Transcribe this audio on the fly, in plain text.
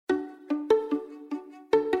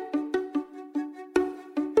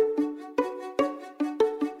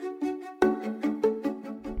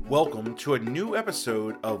Welcome to a new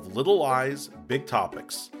episode of Little Eyes, Big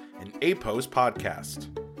Topics, an AAPOS podcast.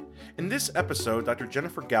 In this episode, Dr.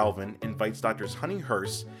 Jennifer Galvin invites Drs. Honey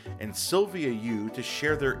Herce and Sylvia Yoo to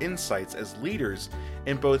share their insights as leaders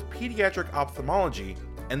in both pediatric ophthalmology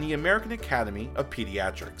and the American Academy of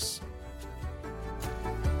Pediatrics.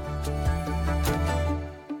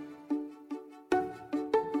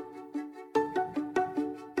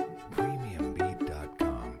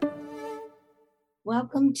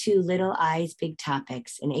 Welcome to Little Eyes, Big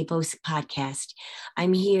Topics, an AAPOS podcast.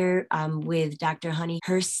 I'm here with Dr. Honey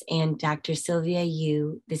Herce and Dr. Sylvia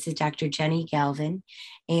Yoo. This is Dr. Jenny Galvin,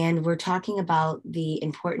 and we're talking about the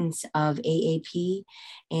importance of AAP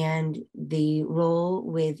and the role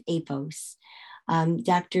with AAPOS.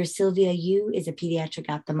 Dr. Sylvia Yoo is a pediatric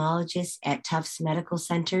ophthalmologist at Tufts Medical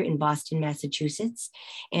Center in Boston, Massachusetts,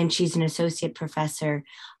 and she's an associate professor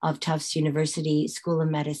of Tufts University School of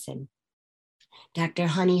Medicine. Dr.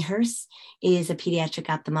 Honey Herce is a pediatric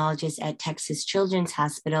ophthalmologist at Texas Children's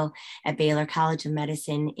Hospital at Baylor College of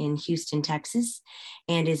Medicine in Houston, Texas,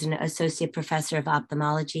 and is an associate professor of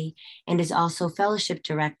ophthalmology and is also fellowship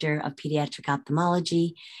director of pediatric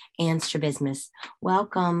ophthalmology and strabismus.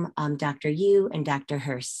 Welcome, Dr. Yoo and Dr.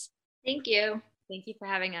 Herce. Thank you. Thank you for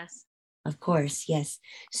having us. Of course, yes.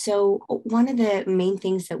 So one of the main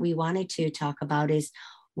things that we wanted to talk about is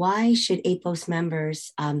why should AAPOS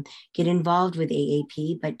members get involved with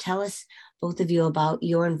AAP? But tell us, both of you, about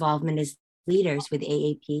your involvement as leaders with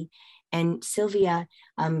AAP. And Sylvia,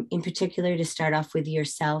 in particular, to start off with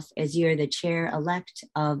yourself, as you're the chair-elect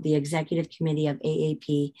of the Executive Committee of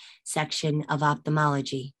AAP section of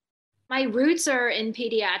ophthalmology. My roots are in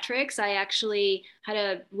pediatrics. I actually had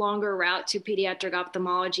a longer route to pediatric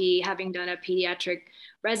ophthalmology, having done a pediatric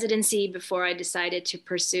residency before I decided to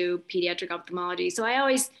pursue pediatric ophthalmology. So I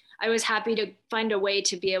was happy to find a way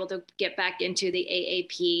to be able to get back into the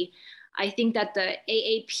AAP. I think that the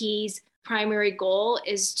AAP's primary goal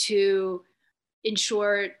is to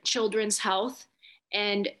ensure children's health.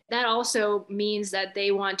 And that also means that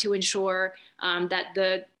they want to ensure that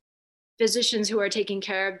the physicians who are taking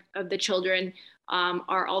care of the children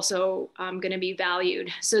are also going to be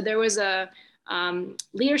valued. So there was a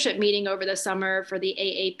leadership meeting over the summer for the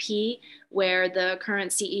AAP, where the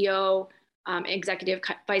current CEO, executive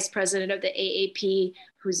vice president of the AAP,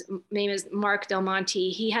 whose name is Mark Del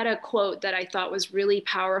Monte, he had a quote that I thought was really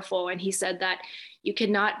powerful. And he said that you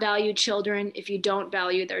cannot value children if you don't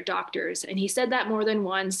value their doctors. And he said that more than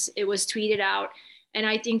once. It was tweeted out. And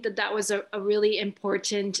I think that that was a really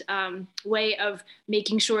important way of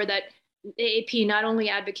making sure that AAP not only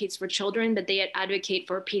advocates for children, but they advocate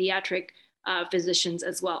for pediatric physicians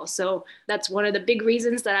as well. So that's one of the big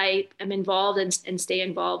reasons that I am involved and stay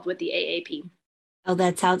involved with the AAP. Oh,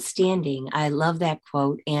 that's outstanding. I love that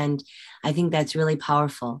quote. And I think that's really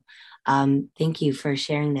powerful. Thank you for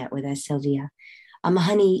sharing that with us, Sylvia.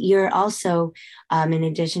 Honey, you're also, in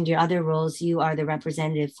addition to your other roles, you are the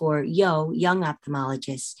representative for Yoo, Young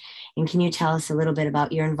Ophthalmologists. And can you tell us a little bit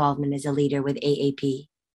about your involvement as a leader with AAP?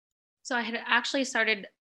 So I had actually started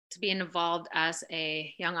to be involved as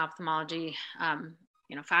a young ophthalmology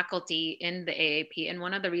faculty in the AAP. And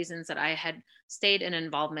one of the reasons that I had stayed in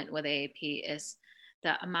involvement with AAP is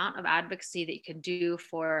the amount of advocacy that you can do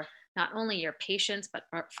for not only your patients, but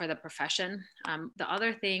for the profession. The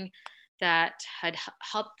other thing that had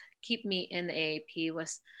helped keep me in the AAP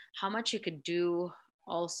was how much you could do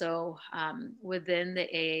also within the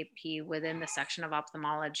AAP, within the section of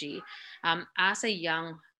ophthalmology. As a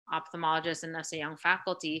young ophthalmologist and as a young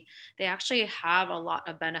faculty, they actually have a lot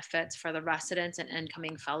of benefits for the residents and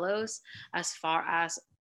incoming fellows as far as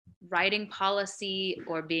writing policy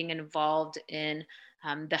or being involved in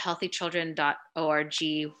the healthychildren.org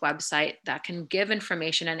website that can give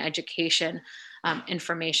information and education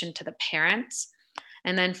information to the parents.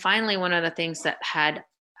 And then finally, one of the things that had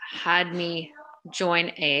me join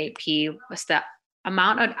AAP was the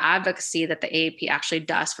amount of advocacy that the AAP actually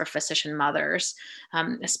does for physician mothers,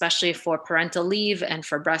 especially for parental leave and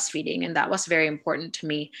for breastfeeding. And that was very important to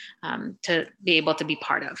me to be able to be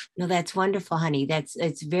part of. No, that's wonderful, Honey.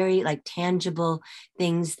 It's very tangible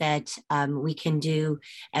things that we can do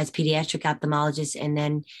as pediatric ophthalmologists, and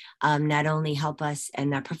then not only help us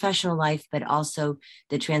in our professional life, but also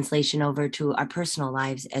the translation over to our personal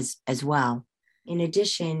lives as well. In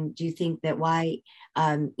addition, do you think that why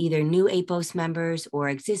either new AAPOS members or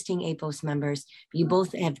existing AAPOS members, you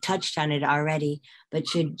both have touched on it already, but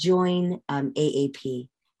should join AAP,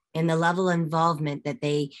 and the level of involvement that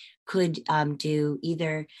they could do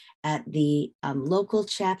either at the local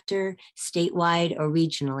chapter, statewide, or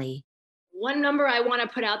regionally? One number I want to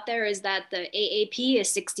put out there is that the AAP is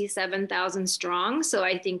 67,000 strong. So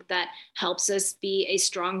I think that helps us be a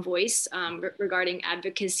strong voice regarding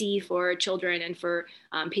advocacy for children and for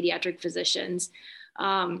pediatric physicians.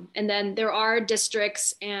 And then there are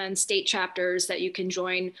districts and state chapters that you can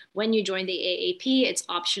join when you join the AAP. It's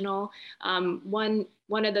optional. One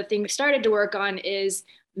of the things we started to work on is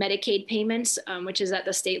Medicaid payments, which is at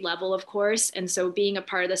the state level, of course. And so being a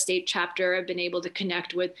part of the state chapter, I've been able to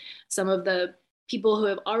connect with some of the people who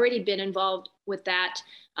have already been involved with that.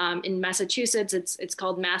 In Massachusetts, it's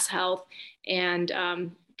called Mass Health, and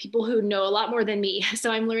people who know a lot more than me.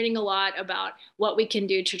 So I'm learning a lot about what we can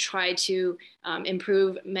do to try to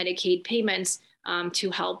improve Medicaid payments to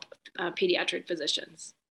help pediatric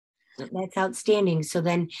physicians. That's outstanding. So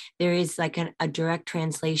then there is like a direct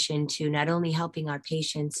translation to not only helping our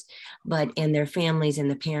patients, and their families and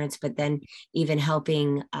the parents, but then even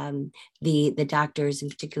helping the doctors, in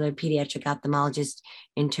particular pediatric ophthalmologists,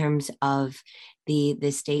 in terms of the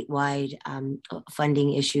statewide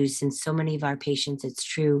funding issues, since so many of our patients, it's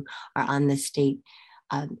true, are on the state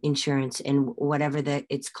insurance and whatever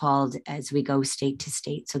it's called as we go state to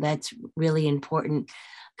state. So that's really important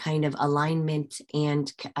kind of alignment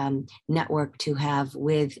and network to have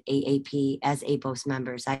with AAP as AAPOS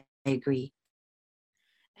members. I agree.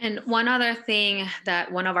 And one other thing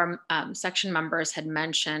that one of our section members had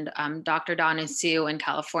mentioned, Dr. Donahue in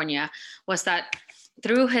California, was that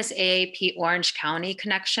through his AAP Orange County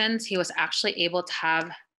connections, he was actually able to have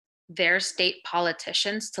their state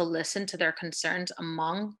politicians to listen to their concerns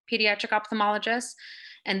among pediatric ophthalmologists.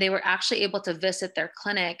 And they were actually able to visit their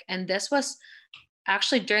clinic. And this was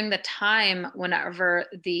actually during the time whenever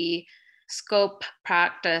the scope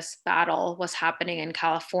practice battle was happening in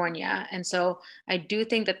California. And so I do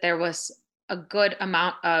think that there was a good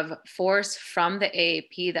amount of force from the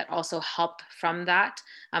AAP that also helped from that,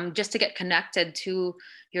 just to get connected to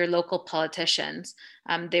your local politicians.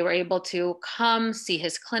 They were able to come see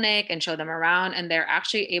his clinic and show them around, and they're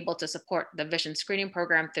actually able to support the vision screening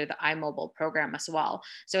program through the iMobile program as well.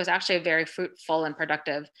 So it was actually a very fruitful and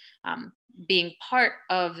productive being part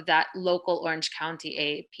of that local Orange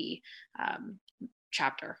County AAP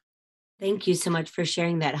chapter. Thank you so much for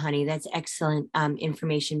sharing that, Honey. That's excellent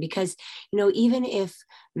information, because, even if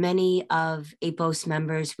many of AAPOS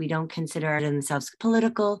members, we don't consider themselves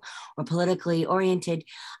political or politically oriented,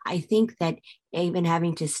 I think that even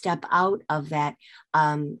having to step out of that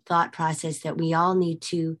thought process, that we all need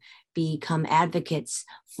to become advocates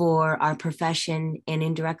for our profession and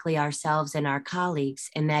indirectly ourselves and our colleagues.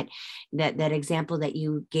 And that example that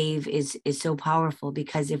you gave is so powerful,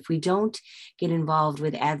 because if we don't get involved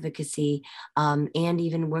with advocacy and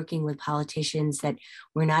even working with politicians, that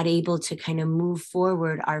we're not able to kind of move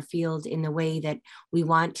forward our field in the way that we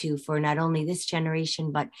want to for not only this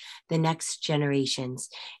generation, but the next generations.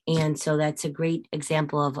 And so that's a great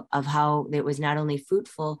example of how it was not only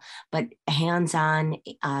fruitful, but hands-on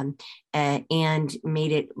and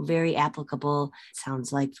made it very applicable,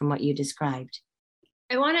 sounds like, from what you described.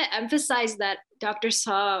 I want to emphasize that Dr.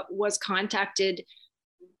 Saw was contacted,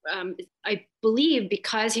 I believe,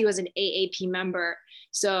 because he was an AAP member.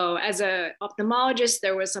 So as an ophthalmologist,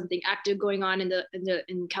 there was something active going on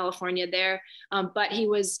in California there, but he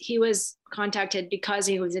was contacted because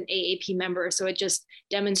he was an AAP member. So it just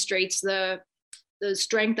demonstrates the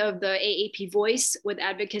strength of the AAP voice with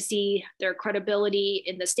advocacy, their credibility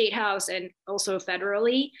in the state house and also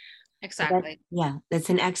federally. Exactly. That's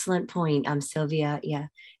an excellent point, Sylvia. Yeah,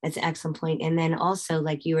 that's an excellent point. And then also,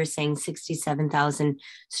 like you were saying, 67,000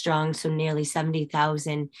 strong, so nearly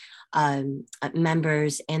 70,000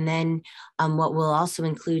 members. And then what we'll also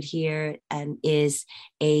include here is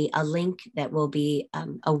a link that will be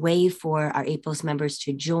a way for our AAPOS members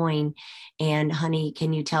to join. And Honey,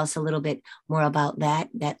 can you tell us a little bit more about that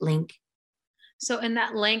link? So in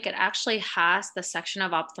that link, it actually has the section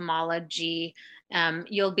of ophthalmology.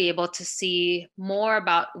 You'll be able to see more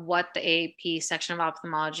about what the AAP section of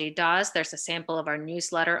ophthalmology does. There's a sample of our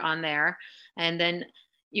newsletter on there. And then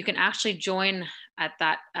you can actually join at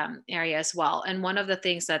that area as well. And one of the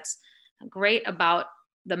things that's great about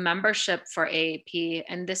the membership for AAP,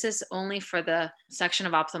 and this is only for the section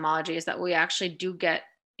of ophthalmology, is that we actually do get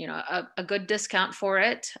a good discount for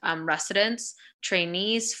it. Residents,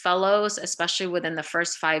 trainees, fellows, especially within the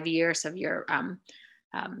first 5 years of your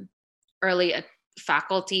early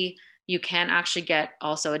faculty, you can actually get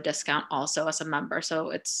also a discount also as a member. So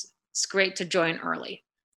it's great to join early.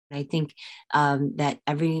 I think that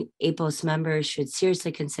every AAPOS member should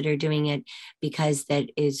seriously consider doing it, because that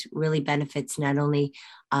is really benefits not only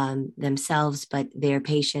themselves, but their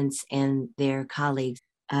patients and their colleagues.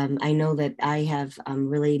 I know that I have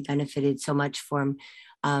really benefited so much from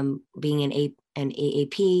being an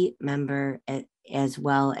AAP member as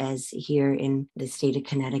well as here in the state of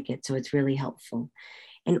Connecticut. So it's really helpful.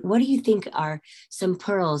 And what do you think are some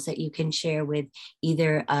pearls that you can share with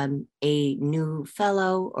either a new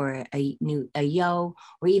fellow or a yo,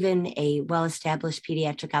 or even a well-established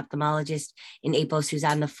pediatric ophthalmologist in AAPOS who's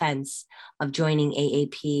on the fence of joining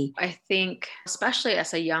AAP? I think, especially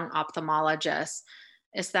as a young ophthalmologist,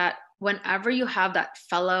 is that whenever you have that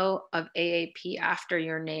fellow of AAP after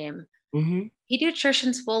your name,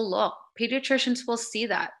 pediatricians will see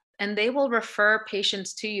that. And they will refer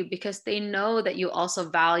patients to you because they know that you also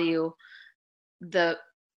value the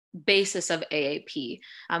basis of AAP.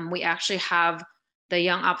 We actually have the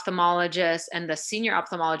young ophthalmologist and the senior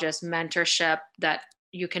ophthalmologist mentorship that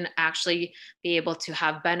you can actually be able to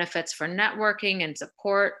have benefits for networking and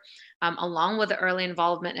support, along with the early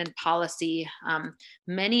involvement in policy.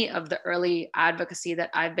 Many of the early advocacy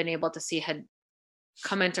that I've been able to see had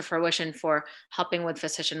come into fruition for helping with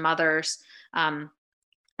physician mothers.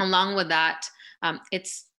 Along with that,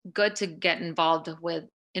 it's good to get involved with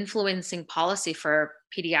influencing policy for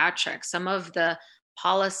pediatrics. Some of the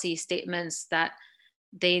policy statements that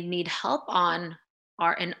they need help on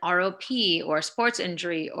are in ROP or sports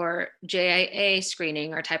injury or JIA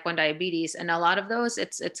screening or type 1 diabetes. And a lot of those,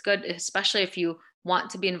 it's good, especially if you want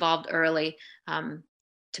to be involved early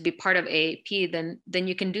to be part of AAP, then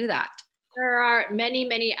you can do that. There are many,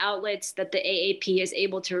 many outlets that the AAP is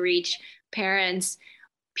able to reach parents,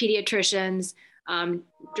 pediatricians,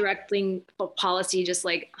 directing policy, just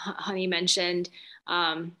like Honey mentioned,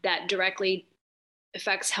 that directly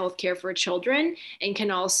affects healthcare for children and can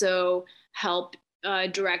also help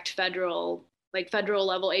direct federal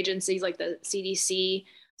level agencies like the CDC.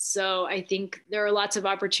 So I think there are lots of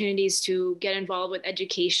opportunities to get involved with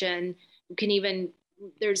education.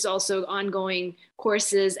 There's also ongoing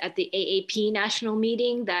courses at the AAP national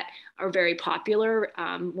meeting that are very popular.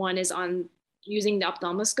 One is on using the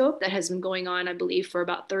ophthalmoscope that has been going on, I believe, for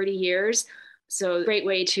about 30 years. So great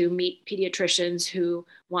way to meet pediatricians who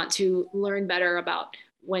want to learn better about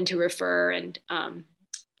when to refer and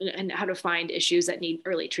how to find issues that need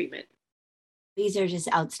early treatment. These are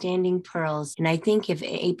just outstanding pearls. And I think if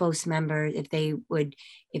AAPOS members, if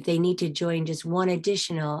they need to join just one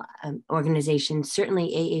additional organization,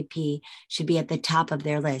 certainly AAP should be at the top of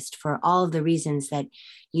their list for all of the reasons that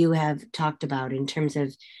you have talked about in terms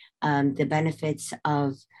of the benefits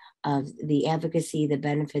of the advocacy, the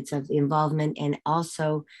benefits of the involvement, and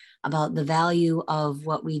also about the value of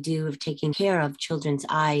what we do of taking care of children's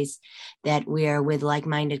eyes, that we are with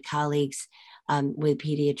like-minded colleagues, with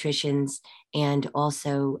pediatricians, and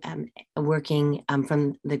also working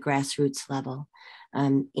from the grassroots level.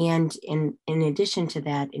 And in addition to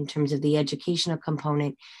that, in terms of the educational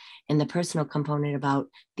component and the personal component about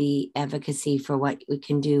the advocacy for what we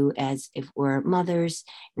can do as if we're mothers,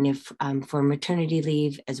 and if for maternity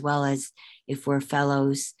leave, as well as if we're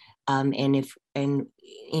fellows, and if in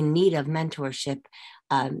need of mentorship,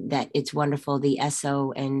 that it's wonderful, the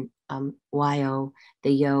SO and YO,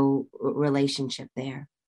 the Yo relationship there.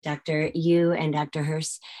 Dr. Yoo and Dr.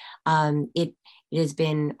 Herce, it has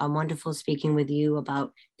been wonderful speaking with you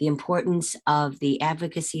about the importance of the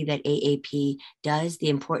advocacy that AAP does, the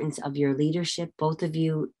importance of your leadership, both of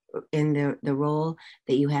you in the role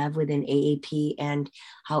that you have within AAP, and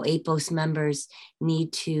how AAPOS members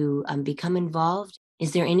need to become involved.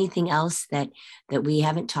 Is there anything else that we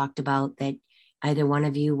haven't talked about that either one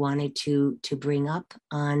of you wanted to bring up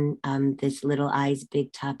on this Little Eyes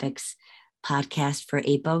Big Topics podcast for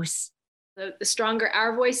AAPOS? The stronger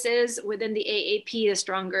our voice is within the AAP, the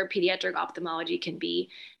stronger pediatric ophthalmology can be.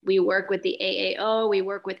 We work with the AAO, we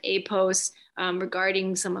work with AAPOS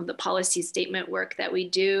regarding some of the policy statement work that we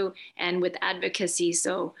do, and with advocacy.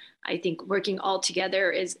 So I think working all together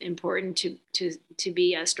is important to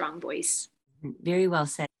be a strong voice. Very well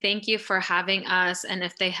said. Thank you for having us. And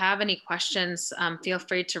if they have any questions, feel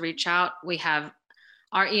free to reach out. We have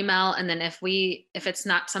our email. And then if it's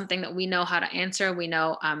not something that we know how to answer, we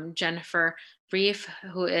know Jennifer Reef,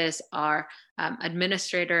 who is our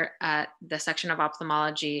administrator at the section of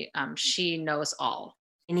ophthalmology. She knows all.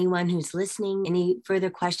 Anyone who's listening, any further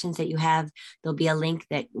questions that you have, there'll be a link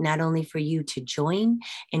that not only for you to join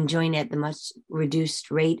and join at the much reduced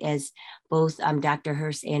rate as both Dr.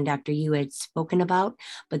 Herce and Dr. Yoo had spoken about,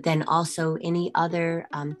 but then also any other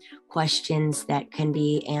questions that can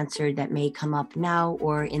be answered that may come up now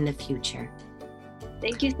or in the future.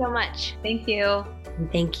 Thank you so much. Thank you. And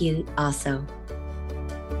thank you also.